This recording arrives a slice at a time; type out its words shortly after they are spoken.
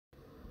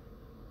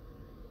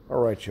All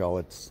right, y'all.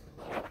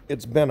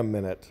 It's been a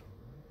minute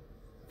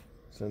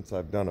since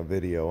I've done a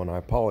video, and I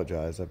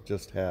apologize. I've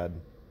just had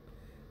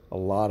a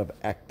lot of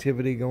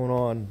activity going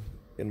on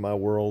in my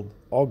world.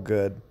 All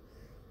good,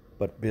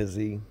 but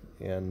busy,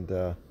 and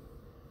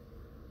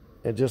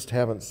I just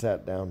haven't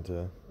sat down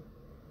to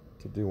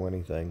do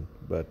anything.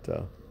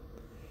 But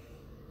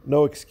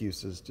no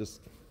excuses.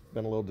 Just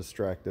been a little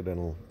distracted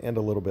and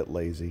a little bit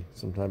lazy.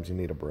 Sometimes you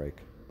need a break.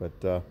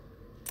 But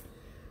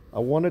I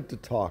wanted to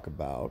talk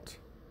about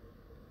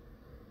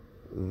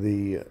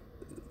the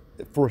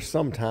for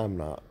some time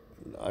now.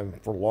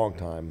 For a long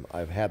time,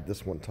 I've had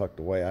this one tucked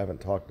away. I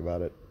haven't talked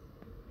about it,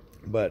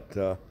 but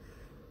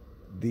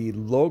the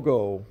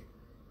logo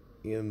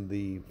in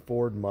the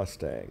Ford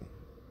Mustang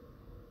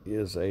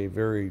is a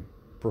very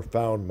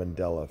profound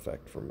Mandela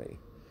effect for me.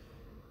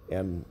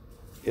 And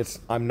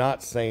I'm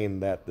not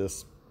saying that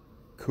this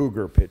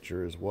cougar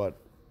picture is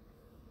what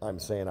I'm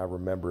saying I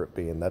remember it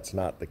being. That's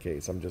not the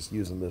case. I'm just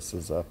using this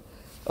as a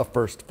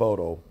first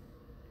photo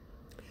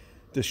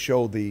to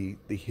show the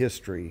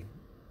history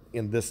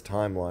in this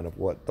timeline of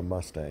what the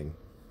Mustang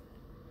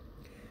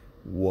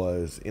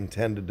was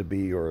intended to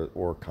be,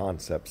 or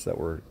concepts that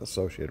were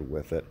associated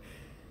with it.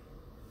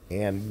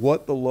 And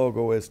what the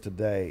logo is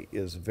today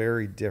is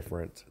very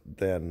different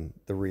than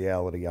the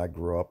reality I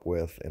grew up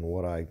with and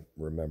what I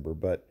remember.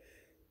 But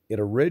it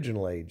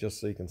originally,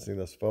 just so you can see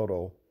this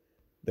photo,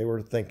 they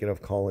were thinking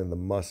of calling the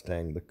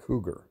Mustang the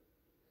Cougar.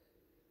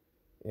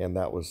 And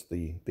that was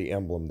the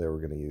emblem they were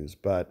going to use.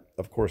 But,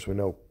 of course, we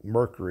know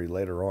Mercury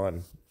later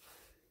on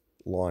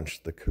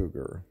launched the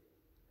Cougar.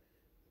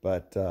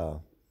 But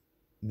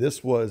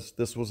this was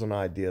an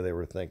idea they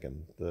were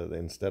thinking.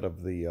 Instead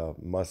of the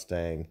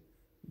Mustang,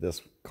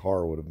 this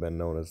car would have been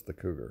known as the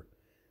Cougar.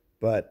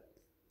 But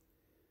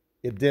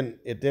it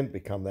didn't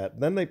become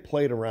that. Then they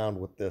played around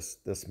with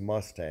this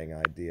Mustang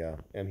idea.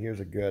 And here's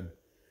a good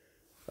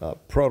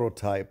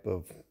prototype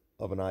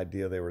of an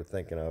idea they were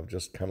thinking of,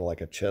 just kind of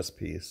like a chess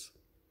piece.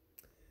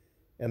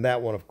 And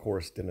that one, of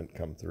course, didn't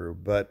come through.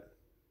 But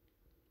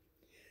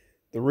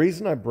the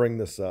reason I bring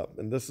this up,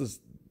 and this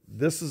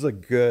is a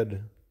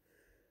good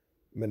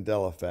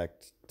Mandela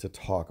effect to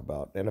talk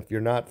about. And if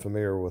you're not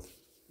familiar with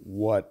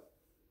what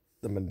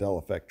the Mandela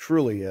effect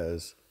truly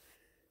is,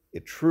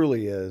 it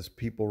truly is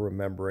people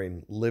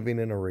remembering living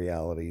in a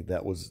reality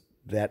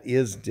that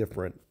is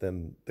different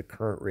than the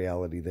current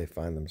reality they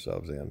find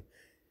themselves in.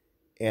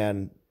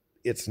 And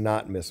it's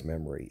not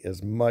mismemory.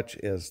 As much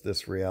as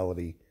this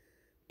reality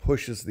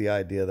pushes the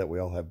idea that we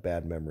all have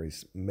bad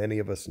memories, many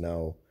of us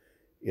know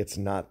it's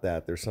not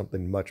that. There's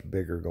something much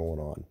bigger going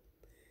on.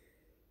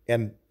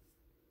 And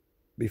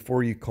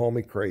before you call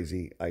me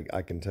crazy,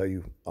 I can tell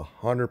you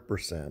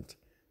 100%.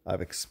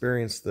 I've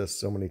experienced this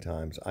so many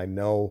times. I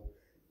know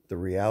the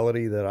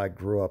reality that I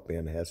grew up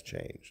in has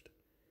changed.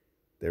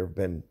 There have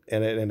been,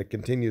 and it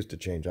continues to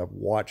change. I've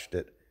watched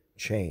it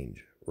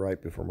change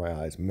right before my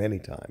eyes many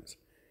times.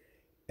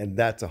 And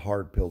that's a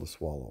hard pill to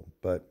swallow.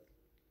 But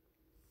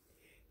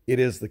it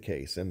is the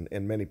case, and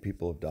many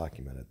people have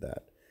documented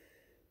that.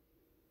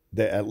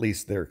 At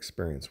least their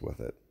experience with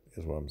it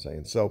is what I'm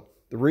saying. So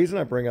the reason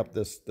I bring up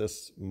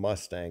this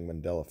Mustang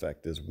Mandela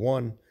effect is,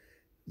 one,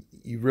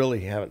 you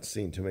really haven't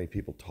seen too many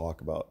people talk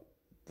about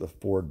the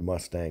Ford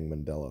Mustang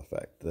Mandela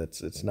effect.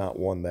 It's not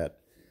one that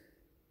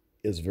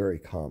is very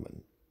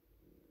common.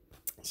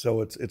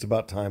 So it's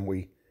about time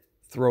we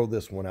throw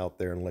this one out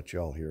there and let you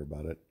all hear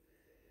about it.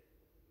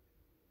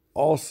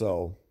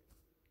 Also,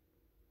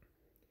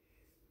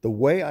 the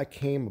way I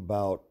came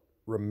about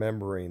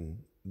remembering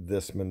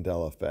this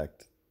Mandela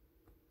effect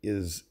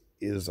is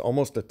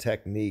almost a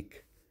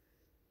technique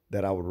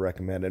that I would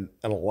recommend. And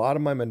a lot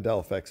of my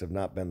Mandela effects have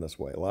not been this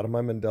way. A lot of my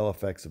Mandela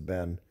effects have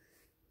been,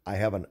 I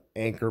have an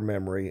anchor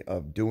memory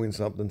of doing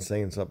something,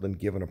 saying something,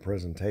 giving a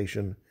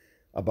presentation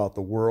about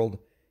the world,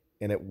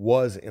 and it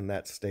was in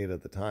that state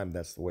at the time.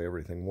 That's the way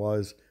everything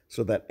was.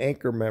 So that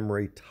anchor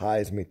memory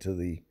ties me to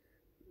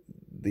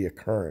the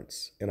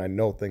occurrence, and I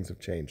know things have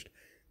changed.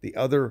 The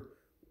other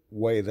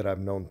way that I've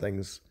known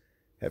things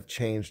have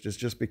changed is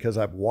just because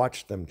I've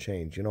watched them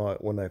change. You know,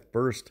 when I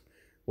first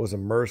was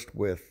immersed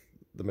with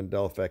the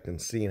Mandela effect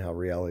and seeing how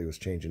reality was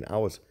changing, I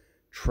was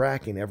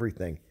tracking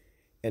everything.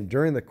 And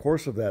during the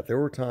course of that, there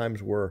were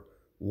times where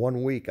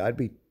 1 week I'd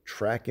be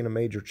tracking a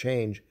major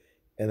change,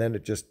 and then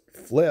it just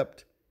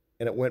flipped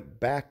and it went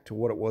back to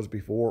what it was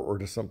before, or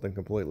to something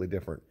completely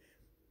different.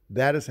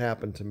 That has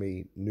happened to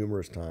me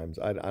numerous times.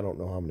 I don't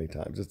know how many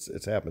times.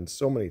 It's happened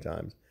so many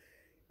times.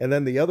 And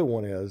then the other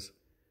one is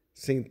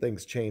seeing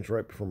things change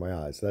right before my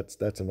eyes.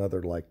 That's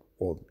another, like,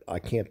 well, I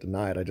can't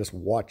deny it. I just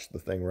watched the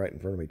thing right in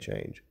front of me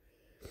change.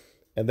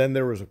 And then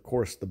there was, of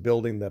course, the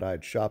building that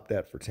I'd shopped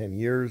at for 10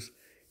 years.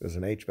 It was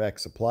an HVAC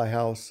supply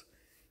house.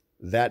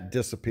 That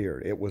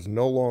disappeared. It was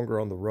no longer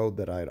on the road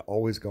that I had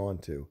always gone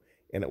to,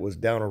 and it was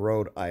down a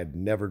road I had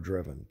never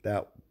driven.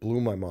 That blew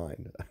my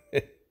mind.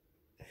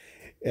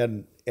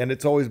 And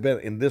it's always been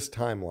in this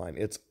timeline.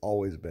 It's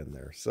always been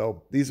there.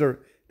 So these are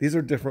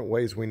different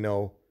ways we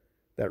know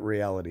that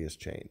reality has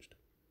changed.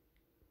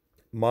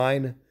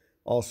 Mine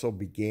also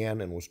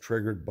began and was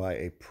triggered by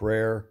a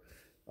prayer,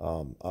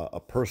 a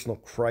personal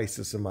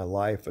crisis in my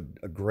life,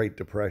 a Great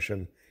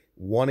Depression,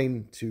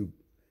 wanting to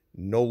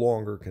no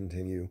longer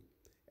continue,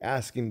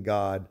 asking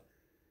God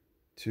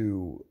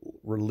to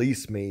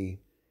release me.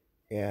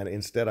 And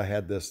instead I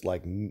had this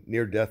like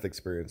near death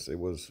experience. It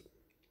was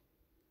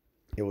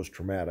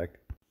traumatic,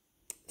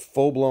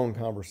 full blown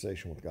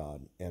conversation with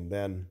God. And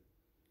then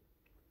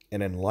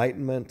an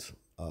enlightenment,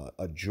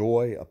 a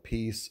joy, a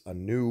peace, a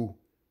new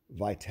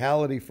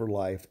vitality for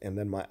life. And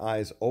then my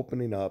eyes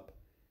opening up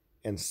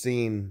and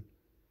seeing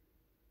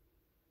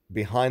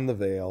behind the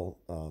veil,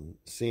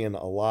 seeing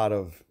a lot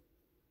of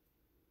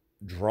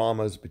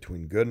dramas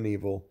between good and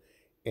evil,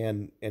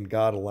 and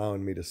God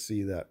allowing me to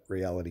see that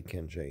reality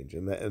can change.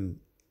 And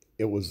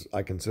it was,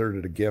 I considered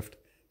it a gift,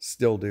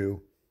 still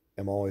do,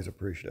 am always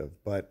appreciative.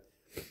 But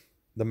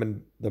the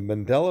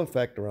Mandela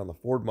effect around the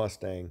Ford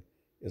Mustang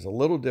is a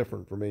little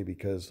different for me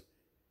because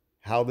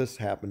how this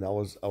happened, I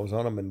was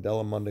on a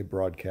Mandela Monday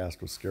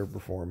broadcast with Scared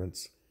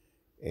Performance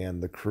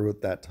and the crew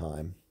at that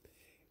time.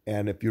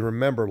 And if you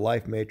remember,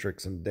 Life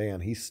Matrix and Dan,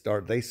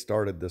 they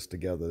started this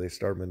together. They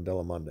started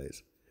Mandela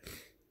Mondays.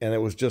 And it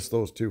was just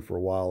those two for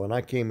a while. And I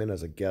came in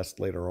as a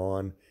guest later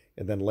on,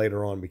 and then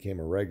later on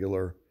became a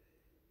regular.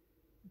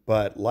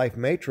 But Life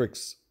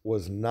Matrix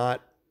was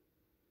not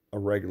a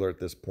regular at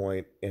this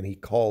point, and he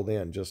called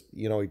in. Just,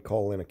 he'd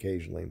call in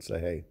occasionally and say,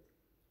 hey.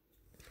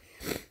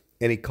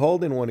 And he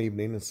called in one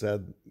evening and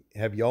said,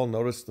 have y'all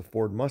noticed the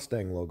Ford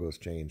Mustang logo's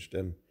changed?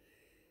 And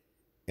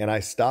I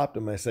stopped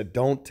him. I said,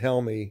 don't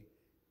tell me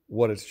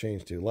what it's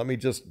changed to. Let me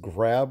just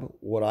grab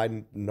what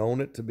I've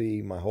known it to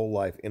be my whole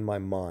life in my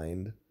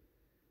mind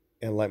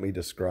and let me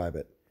describe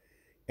it.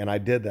 And I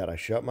did that. I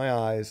shut my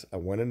eyes. I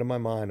went into my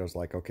mind. I was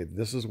like, okay,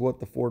 this is what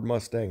the Ford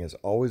Mustang has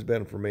always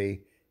been for me.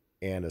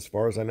 And as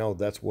far as I know,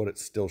 that's what it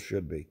still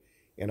should be.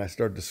 And I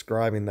started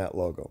describing that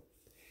logo.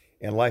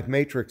 And Life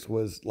Matrix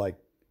was like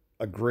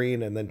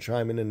agreeing and then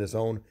chiming in his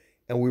own.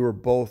 And we were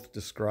both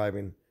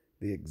describing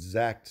the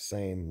exact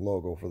same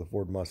logo for the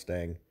Ford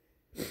Mustang.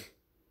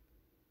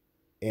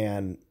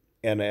 And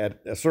at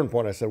a certain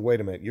point, I said,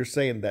 wait a minute, you're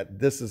saying that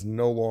this is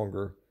no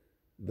longer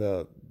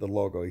the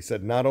logo. He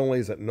said, not only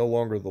is it no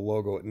longer the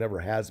logo, it never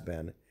has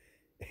been.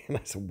 And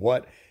I said,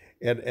 what?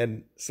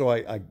 And so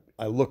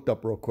I looked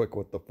up real quick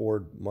what the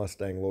Ford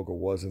Mustang logo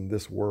was in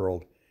this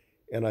world.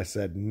 And I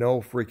said,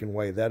 no freaking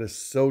way. That is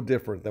so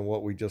different than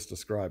what we just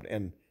described.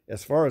 And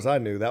as far as I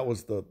knew, that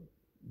was the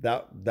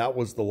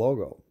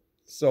logo.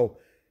 So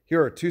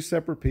here are two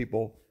separate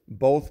people,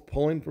 both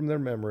pulling from their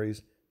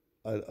memories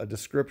a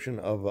description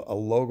of a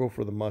logo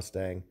for the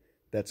Mustang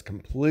that's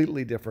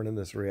completely different in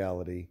this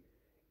reality.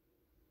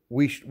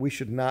 We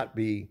should not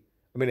be,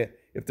 I mean,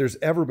 if there's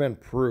ever been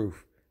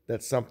proof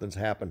that something's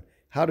happened,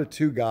 how do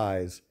two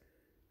guys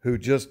who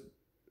just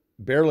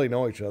barely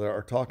know each other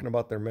are talking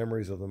about their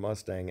memories of the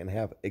Mustang and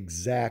have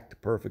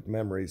exact perfect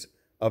memories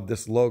of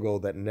this logo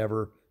that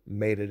never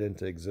made it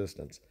into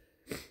existence?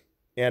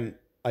 And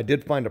I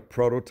did find a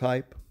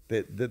prototype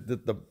that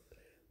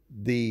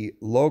the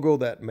logo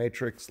that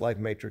Life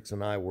Matrix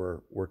and I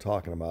were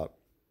talking about.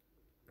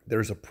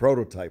 There's a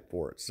prototype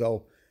for it.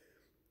 So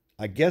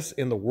I guess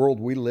in the world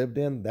we lived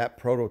in, that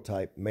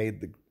prototype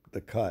made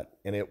the cut,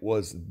 and it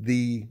was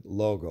the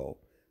logo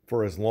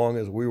for as long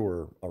as we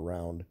were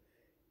around.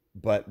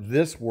 But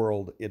this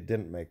world, it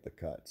didn't make the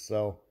cut.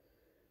 So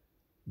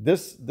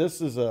this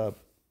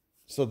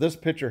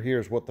picture here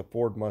is what the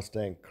Ford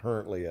Mustang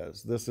currently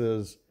is. This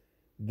is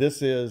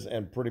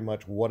and pretty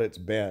much what it's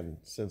been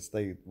since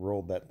they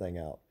rolled that thing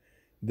out.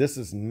 This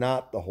is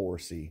not the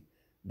horsey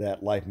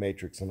that Life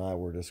Matrix and I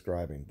were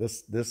describing.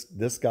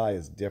 This guy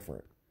is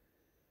different.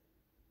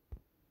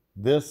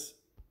 This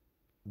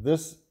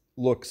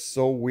looks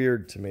so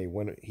weird to me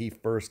when he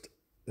first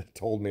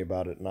told me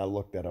about it, and I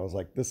looked at it. I was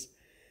like, this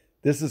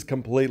is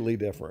completely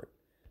different.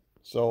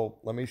 So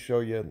let me show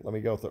you. Let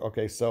me go through.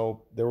 Okay,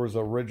 so there was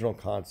an original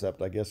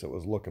concept. I guess it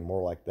was looking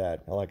more like that,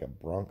 kind of like a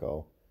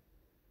Bronco.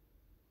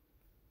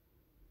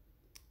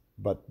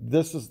 But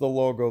this is the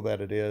logo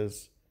that it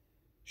is,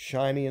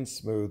 shiny and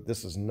smooth.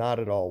 This is not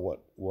at all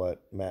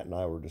what Matt and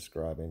I were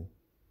describing.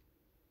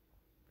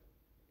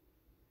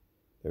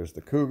 There's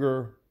the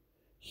Cougar.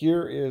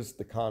 Here is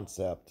the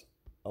concept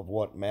of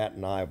what Matt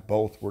and I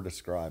both were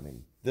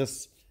describing.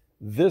 This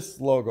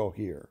logo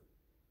here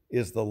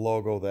is the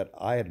logo that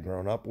I had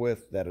grown up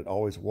with, that it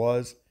always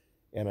was.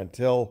 And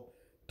until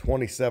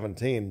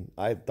 2017,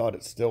 I thought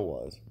it still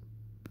was.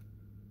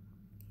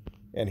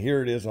 And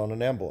here it is on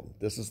an emblem.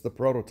 This is the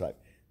prototype.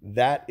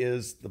 That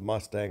is the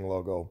Mustang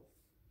logo.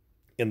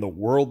 In the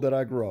world that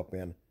I grew up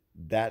in,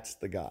 that's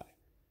the guy.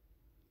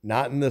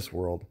 Not in this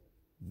world.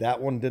 That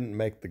one didn't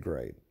make the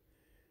grade.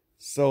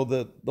 So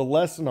the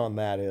lesson on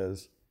that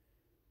is,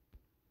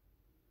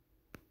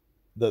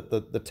 the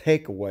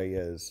takeaway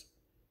is,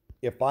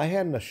 if I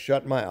hadn't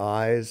shut my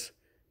eyes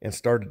and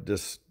started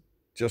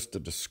just to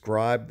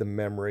describe the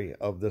memory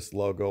of this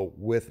logo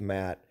with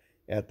Matt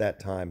at that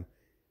time,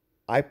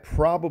 I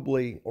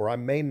probably, or I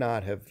may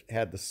not have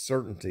had the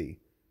certainty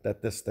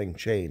that this thing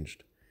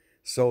changed.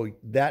 So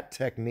that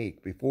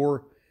technique,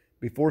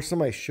 before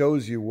somebody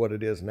shows you what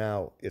it is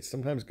now, it's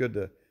sometimes good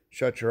to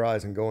shut your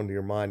eyes and go into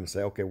your mind and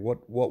say, okay,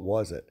 what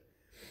was it?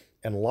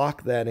 And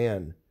lock that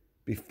in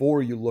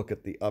before you look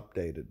at the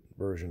updated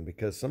version,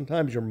 because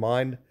sometimes your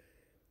mind,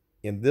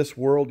 in this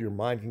world, your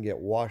mind can get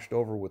washed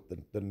over with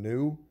the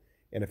new.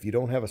 And if you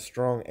don't have a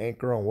strong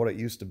anchor on what it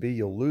used to be,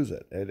 you'll lose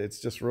it. It's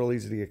just real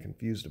easy to get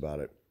confused about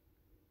it.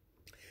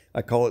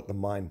 I call it the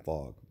mind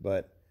fog.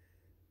 But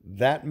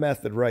that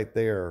method right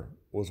there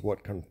was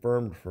what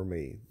confirmed for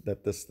me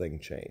that this thing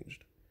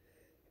changed.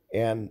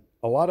 And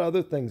a lot of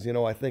other things,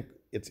 I think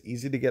it's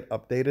easy to get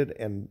updated.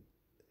 And,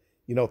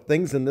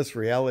 things in this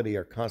reality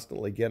are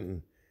constantly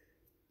getting,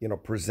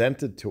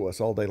 presented to us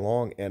all day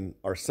long. And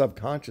our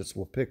subconscious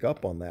will pick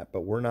up on that,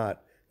 but we're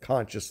not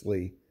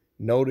consciously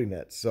noting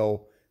it.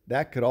 So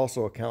that could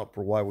also account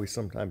for why we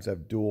sometimes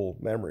have dual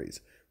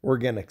memories. We're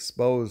getting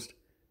exposed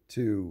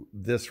to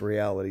this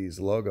reality's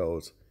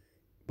logos,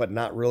 but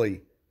not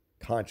really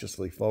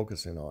consciously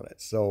focusing on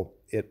it. So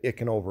it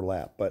can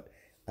overlap. But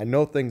I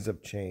know things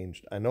have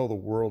changed. I know the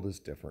world is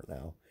different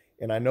now.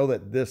 And I know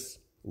that this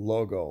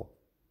logo,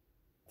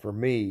 for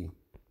me,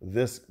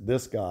 this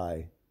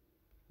guy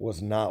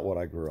was not what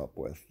I grew up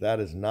with. That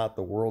is not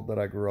the world that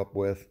I grew up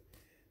with.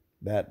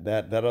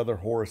 That other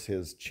horse,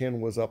 his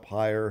chin was up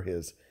higher.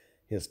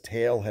 His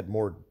tail had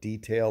more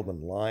detail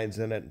and lines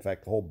in it. In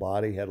fact, the whole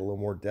body had a little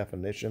more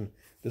definition.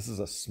 This is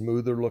a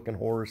smoother looking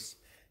horse.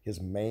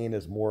 His mane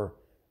is more,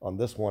 on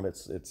this one,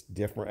 it's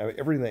different. I mean,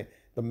 everything,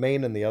 the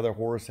mane in the other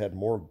horse had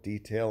more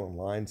detail and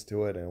lines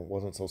to it, and it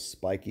wasn't so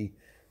spiky.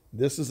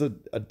 This is a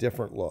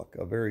different look,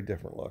 a very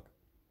different look.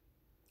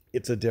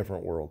 It's a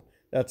different world.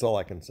 That's all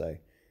I can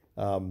say.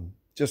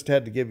 Just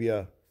had to give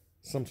you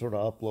some sort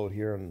of upload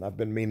here, and I've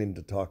been meaning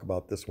to talk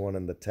about this one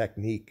and the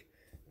technique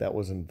that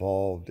was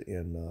involved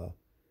in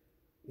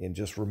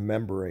just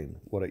remembering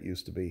what it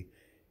used to be.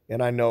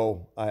 And I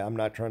know I'm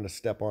not trying to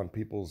step on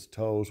people's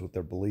toes with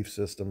their belief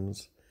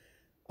systems.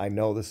 I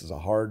know this is a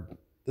hard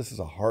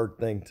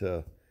thing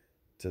to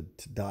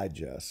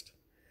digest.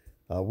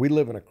 We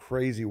live in a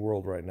crazy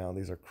world right now.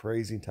 These are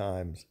crazy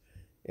times,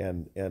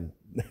 and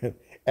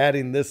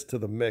adding this to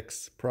the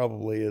mix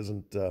probably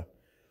isn't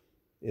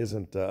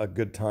a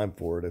good time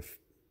for it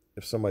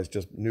if somebody's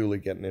just newly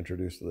getting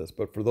introduced to this.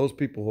 But for those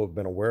people who have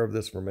been aware of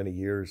this for many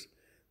years,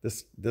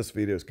 this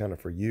video is kind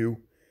of for you,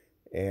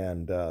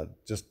 and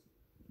just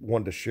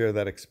wanted to share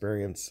that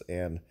experience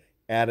and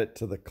add it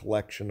to the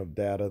collection of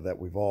data that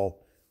we've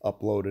all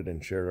uploaded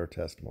and shared our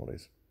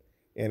testimonies.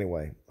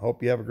 Anyway,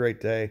 hope you have a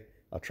great day.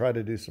 I'll try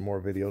to do some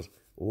more videos.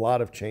 A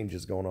lot of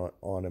changes going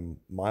on in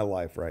my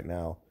life right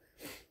now,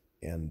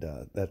 and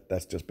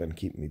that's just been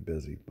keeping me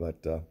busy.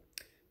 But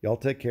y'all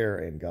take care,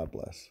 and God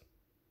bless.